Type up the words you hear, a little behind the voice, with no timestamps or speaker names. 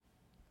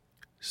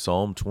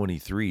Psalm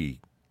 23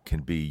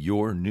 can be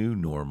your new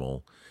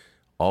normal.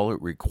 All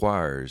it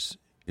requires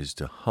is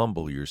to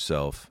humble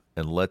yourself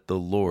and let the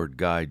Lord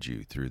guide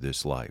you through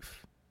this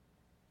life.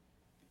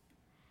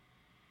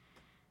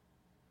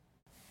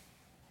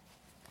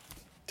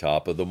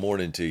 Top of the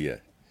morning to you.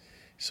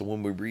 So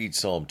when we read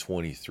Psalm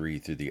 23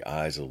 through the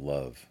eyes of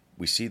love,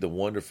 we see the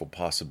wonderful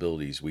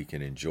possibilities we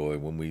can enjoy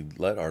when we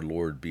let our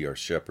Lord be our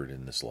shepherd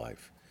in this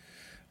life.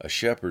 A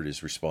shepherd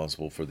is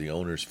responsible for the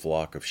owner's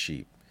flock of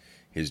sheep.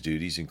 His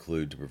duties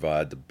include to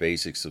provide the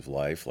basics of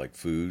life like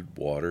food,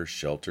 water,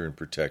 shelter, and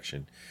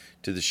protection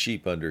to the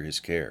sheep under his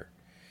care.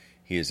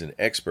 He is an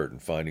expert in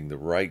finding the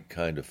right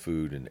kind of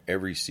food in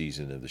every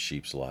season of the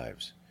sheep's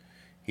lives.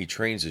 He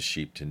trains his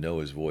sheep to know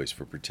his voice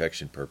for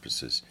protection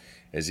purposes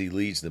as he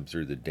leads them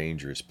through the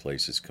dangerous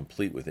places,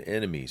 complete with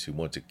enemies who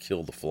want to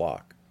kill the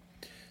flock.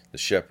 The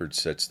shepherd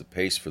sets the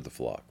pace for the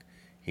flock.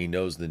 He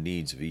knows the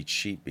needs of each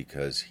sheep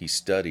because he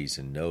studies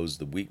and knows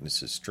the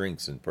weaknesses,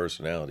 strengths, and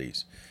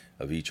personalities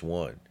of each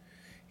one.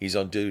 He's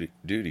on duty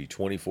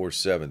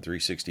 24/7,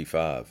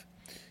 365,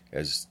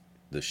 as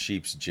the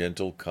sheep's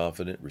gentle,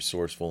 confident,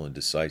 resourceful, and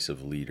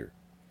decisive leader.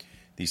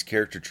 These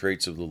character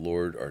traits of the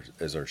Lord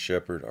as our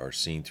shepherd are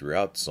seen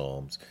throughout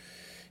Psalms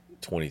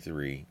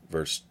 23,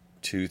 verse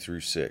 2 through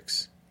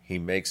 6. He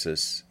makes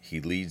us, he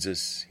leads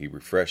us, he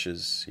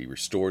refreshes, he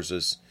restores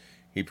us,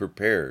 he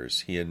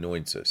prepares, he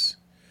anoints us.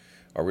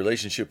 Our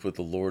relationship with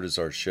the Lord as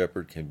our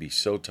shepherd can be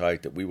so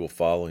tight that we will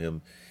follow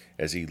him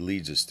as he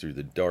leads us through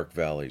the dark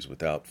valleys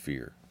without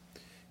fear.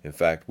 In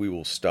fact, we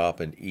will stop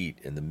and eat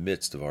in the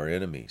midst of our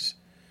enemies.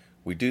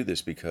 We do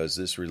this because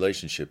this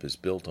relationship is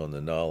built on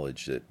the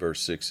knowledge that verse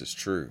 6 is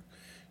true.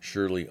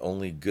 Surely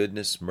only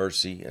goodness,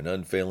 mercy, and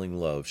unfailing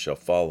love shall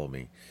follow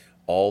me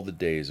all the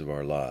days of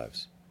our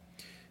lives.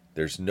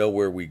 There's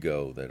nowhere we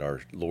go that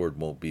our Lord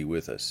won't be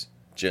with us,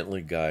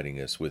 gently guiding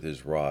us with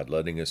his rod,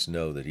 letting us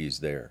know that he's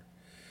there.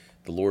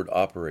 The Lord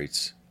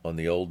operates on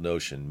the old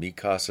notion, mi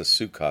casa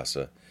su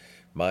casa,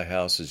 my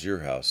house is your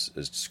house,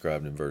 as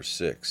described in verse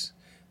 6.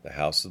 The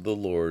house of the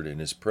Lord in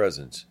his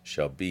presence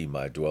shall be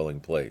my dwelling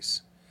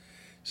place.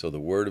 So the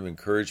word of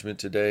encouragement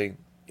today,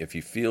 if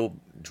you feel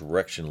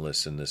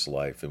directionless in this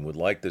life and would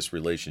like this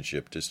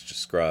relationship just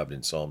described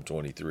in Psalm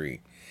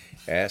 23,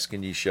 ask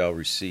and ye shall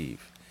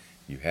receive.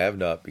 You have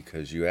not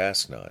because you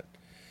ask not.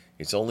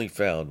 It's only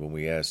found when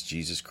we ask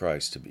Jesus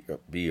Christ to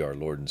be our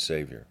Lord and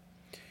Savior.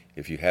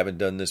 If you haven't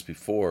done this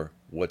before,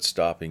 what's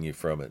stopping you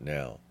from it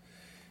now?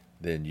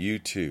 Then you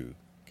too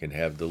can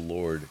have the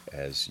Lord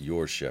as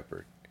your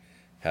shepherd.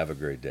 Have a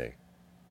great day.